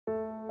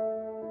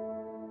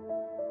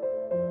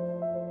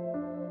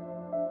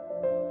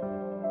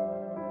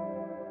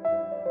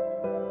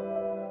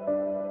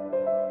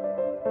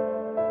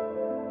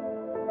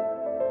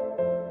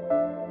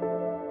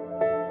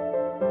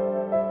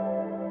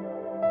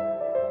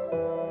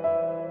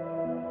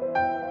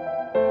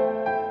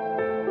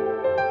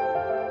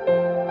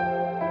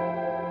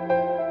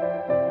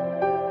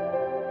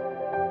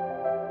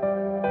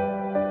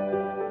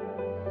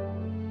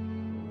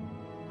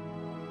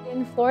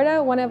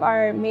one of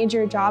our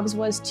major jobs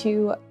was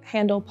to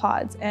handle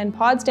pods, and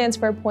pod stands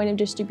for point of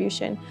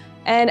distribution.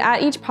 And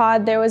at each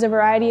pod, there was a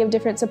variety of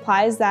different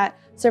supplies that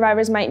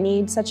survivors might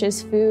need, such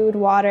as food,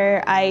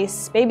 water,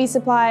 ice, baby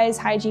supplies,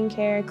 hygiene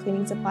care,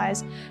 cleaning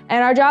supplies.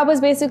 And our job was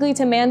basically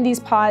to man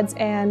these pods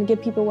and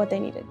give people what they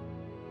needed.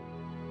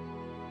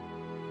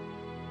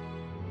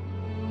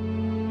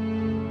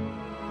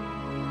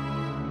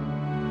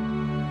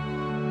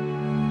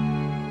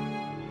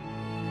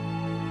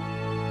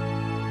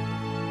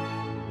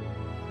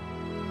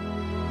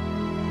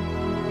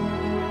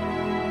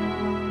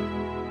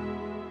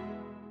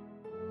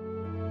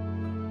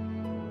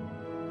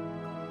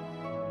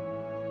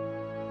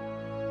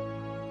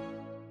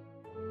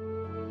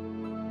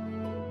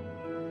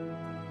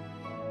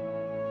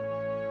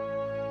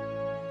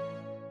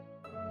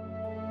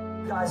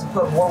 You guys have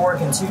put more work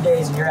in 2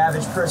 days than your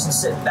average person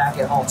sitting back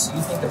at home, so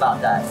you think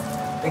about that.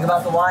 Think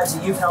about the lives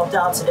that you've helped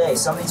out today.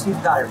 Some of these people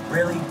got it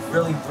really,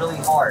 really, really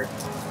hard,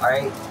 all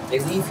right? They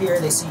leave here,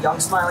 they see young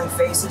smiling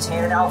faces,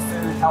 handing out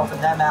food, helping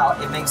them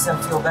out. It makes them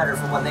feel better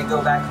for when they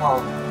go back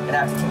home and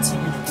have to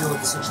continue to deal with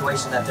the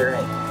situation that they're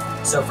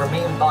in. So for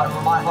me, in the bottom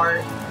of my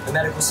heart, the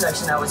medical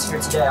section that was here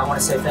today, I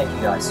want to say thank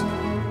you guys.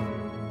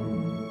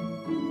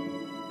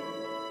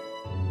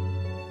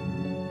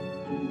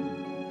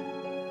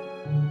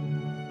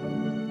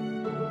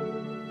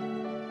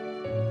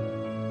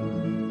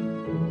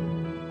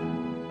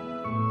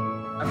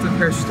 After the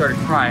prayer, she started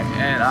crying,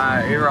 and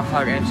I gave her a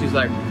hug, and she's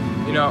like,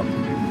 you know,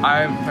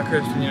 I'm a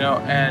Christian, you know,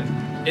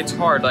 and it's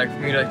hard, like, for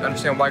me to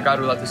understand why God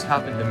would let this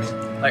happen to me.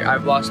 Like,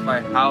 I've lost my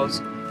house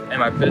and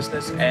my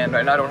business, and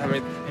right now I don't have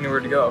anywhere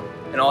to go,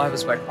 and all I have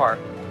is my car.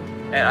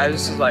 And I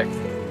just was like,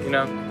 you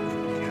know,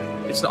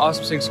 it's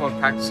awesome seeing someone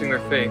practicing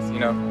their faith, you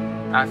know,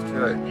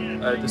 after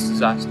this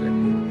disaster,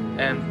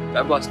 and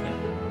that blessed me.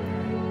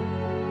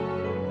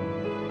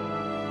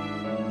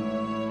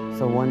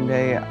 So one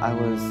day I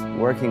was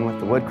working with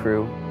the wood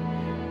crew,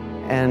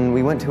 and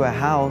we went to a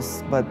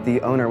house, but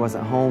the owner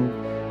wasn't home.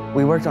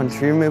 We worked on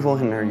tree removal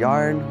in her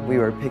yard. We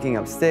were picking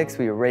up sticks,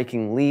 we were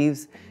raking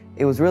leaves.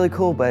 It was really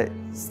cool, but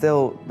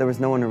still there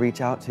was no one to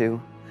reach out to.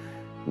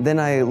 Then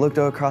I looked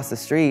across the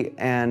street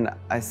and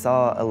I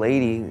saw a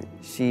lady.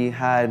 She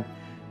had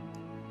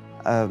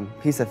a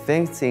piece of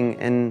fencing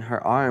in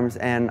her arms,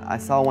 and I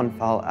saw one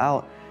fall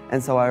out.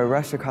 And so I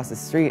rushed across the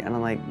street and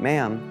I'm like,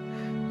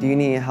 ma'am, do you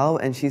need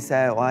help? And she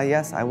said, well,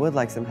 yes, I would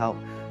like some help.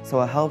 So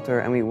I helped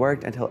her, and we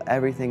worked until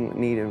everything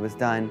needed was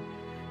done.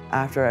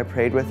 After I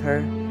prayed with her,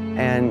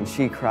 and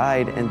she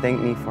cried and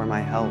thanked me for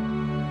my help.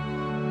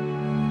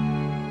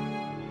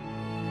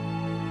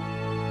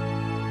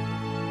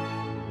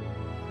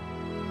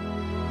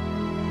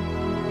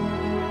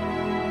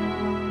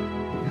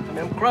 I mean,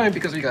 I'm crying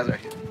because you guys are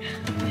here.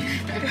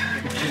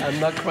 I'm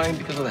not crying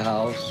because of the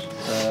house.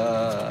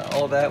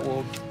 All that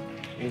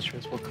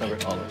insurance will cover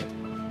all of it.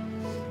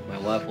 My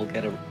wife will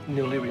get a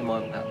newly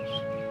remodeled house,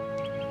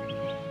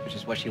 which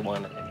is what she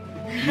wanted.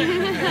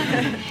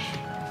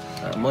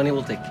 Money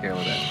will take care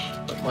of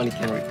that, but money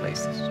can't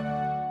replace this.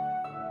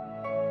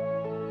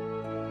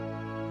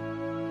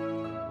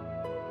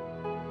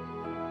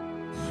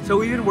 So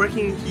we've been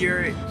working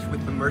here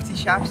with the Mercy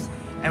Chefs,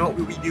 and what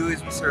we do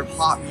is we serve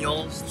hot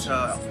meals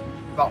to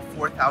about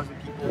 4,000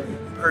 people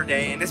per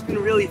day, and it's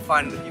been really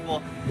fun. The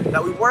people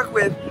that we work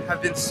with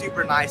have been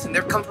super nice, and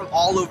they've come from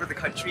all over the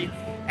country,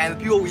 and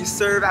the people we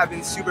serve have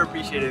been super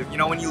appreciative. You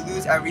know, when you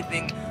lose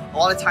everything, a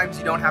lot of times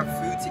you don't have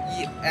food to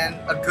eat, and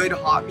a good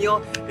hot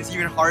meal is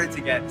even harder to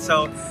get.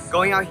 So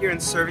going out here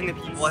and serving the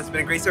people has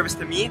been a great service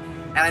to me,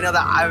 and I know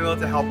that I'm able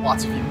to help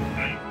lots of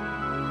people.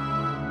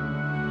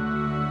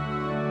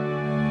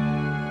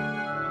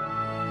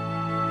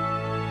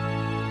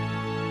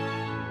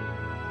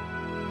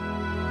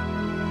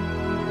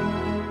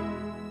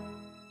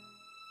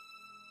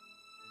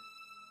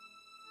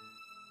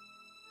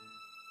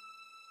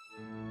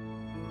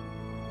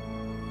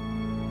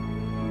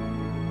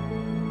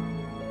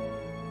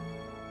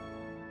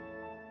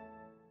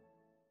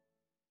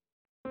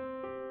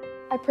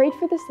 I prayed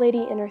for this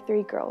lady and her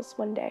 3 girls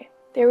one day.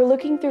 They were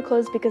looking through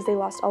clothes because they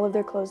lost all of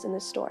their clothes in the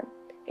storm.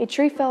 A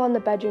tree fell on the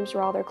bedrooms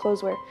where all their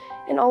clothes were,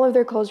 and all of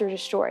their clothes were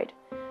destroyed.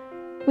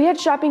 We had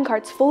shopping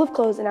carts full of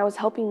clothes, and I was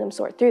helping them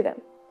sort through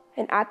them.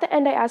 And at the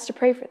end, I asked to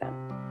pray for them.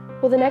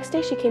 Well, the next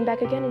day she came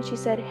back again and she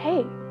said,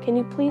 hey, can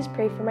you please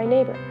pray for my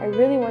neighbor? I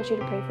really want you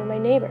to pray for my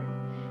neighbor.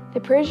 The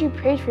prayers you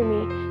prayed for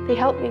me, they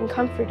helped me and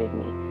comforted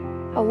me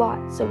a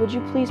lot, so would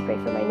you please pray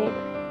for my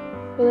neighbor?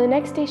 Well, the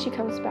next day she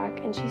comes back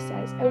and she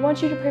says, I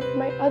want you to pray for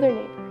my other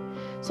neighbor.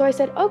 So I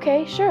said,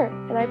 okay, sure,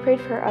 and I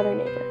prayed for her other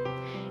neighbor.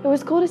 It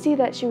was cool to see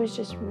that she was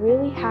just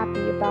really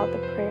happy about the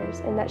prayers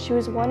and that she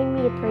was wanting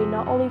me to pray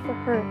not only for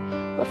her,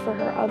 but for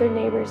her other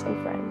neighbors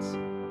and friends.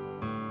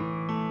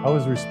 I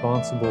was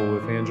responsible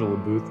with Angela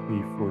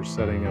Boothby for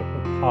setting up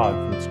a pod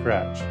from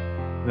scratch.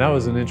 And that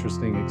was an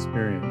interesting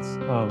experience.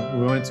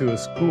 We went to a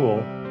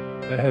school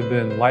that had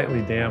been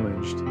lightly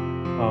damaged.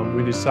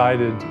 We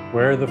decided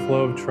where the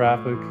flow of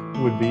traffic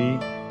would be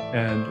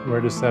and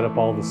where to set up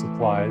all the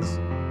supplies.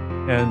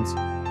 And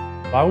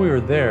While we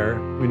were there,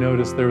 we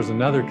noticed there was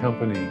another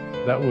company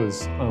that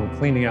was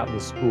cleaning out the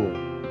school.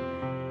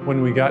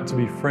 When we got to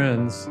be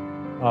friends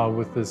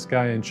with this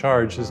guy in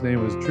charge, his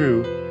name was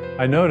Drew,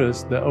 I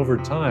noticed that over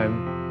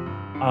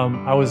time,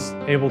 I was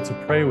able to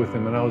pray with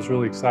him, and I was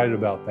really excited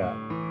about that.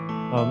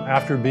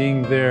 After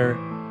being there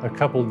a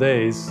couple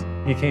days,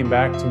 he came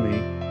back to me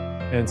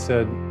and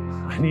said,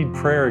 I need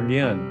prayer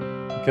again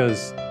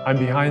because I'm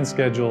behind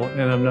schedule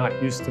and I'm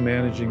not used to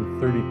managing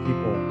 30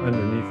 people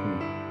underneath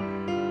me.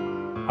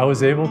 I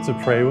was able to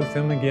pray with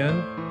him again,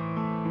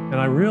 and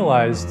I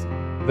realized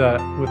that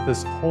with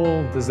this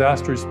whole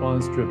disaster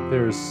response trip,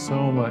 there is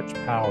so much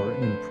power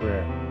in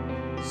prayer.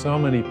 So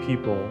many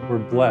people were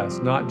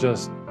blessed, not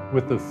just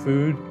with the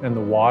food and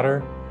the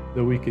water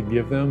that we could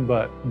give them,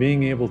 but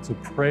being able to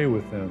pray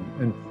with them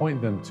and point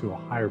them to a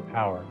higher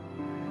power,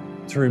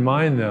 to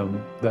remind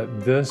them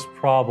that this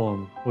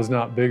problem was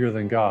not bigger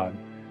than God,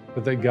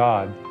 but that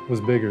God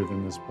was bigger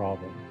than this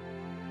problem.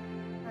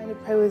 Trying to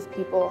pray with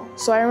people.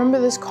 So I remember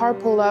this car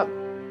pulled up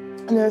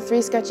and there were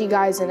 3 sketchy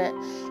guys in it.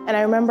 And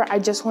I remember I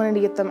just wanted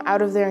to get them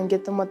out of there and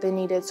get them what they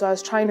needed. So I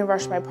was trying to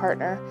rush my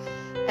partner.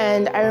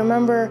 And I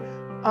remember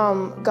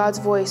God's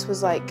voice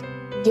was like,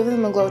 give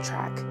them a glow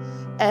track.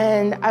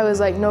 And I was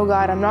like, no,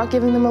 God, I'm not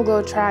giving them a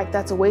glow track.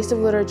 That's a waste of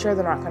literature.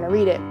 They're not going to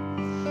read it.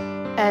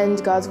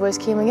 And God's voice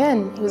came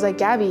again. He was like,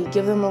 Gabby,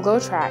 give them a glow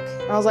track.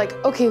 And I was like,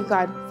 okay,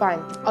 God,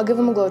 fine. I'll give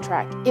them a glow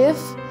track. If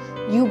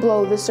you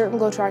blow this certain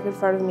glow track in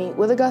front of me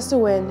with a gust of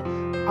wind,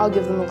 I'll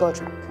give them a glow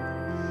track.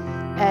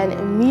 And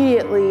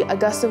immediately a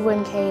gust of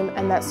wind came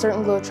and that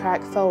certain glow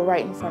track fell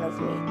right in front of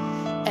me.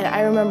 And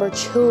I remember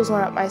chills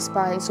went up my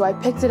spine. So I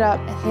picked it up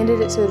and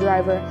handed it to the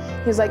driver.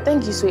 He was like,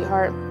 thank you,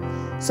 sweetheart.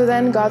 So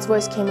then God's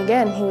voice came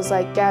again. He was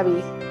like,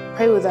 Gabby,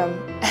 pray with them.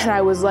 And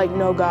I was like,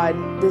 no, God,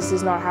 this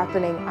is not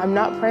happening. I'm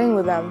not praying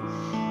with them.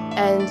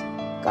 And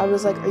God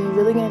was like, are you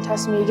really going to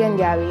test me again,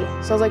 Gabby?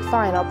 So I was like,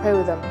 fine, I'll pray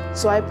with them.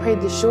 So I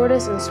prayed the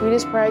shortest and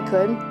sweetest prayer I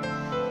could.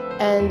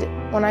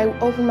 And when I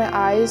opened my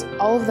eyes,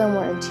 all of them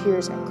were in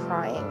tears and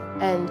crying.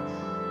 And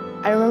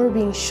I remember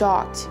being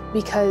shocked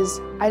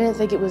because I didn't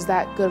think it was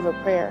that good of a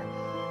prayer.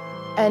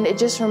 And it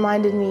just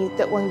reminded me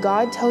that when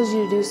God tells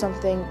you to do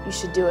something, you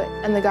should do it.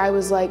 And the guy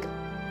was like,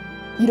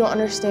 you don't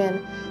understand.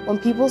 When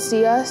people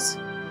see us,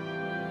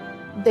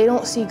 they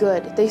don't see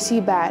good, they see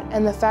bad.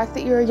 And the fact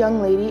that you're a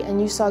young lady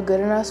and you saw good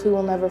in us, we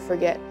will never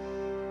forget.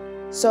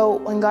 So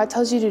when God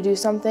tells you to do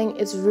something,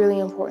 it's really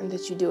important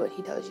that you do what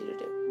He tells you to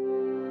do.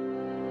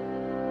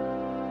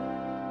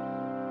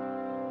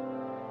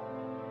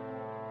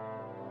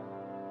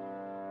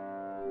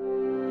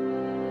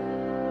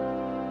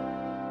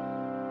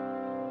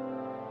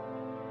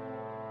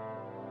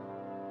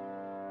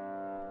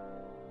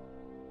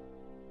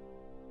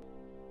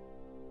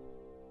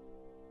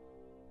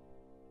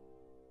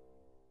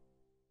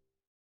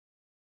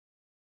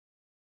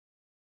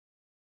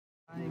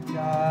 My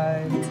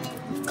God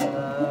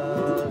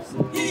loves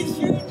me. He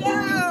shoot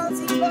down,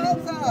 He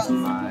loves us.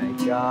 My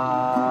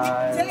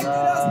God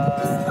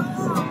loves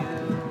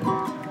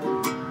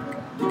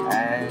you.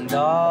 And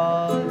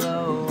all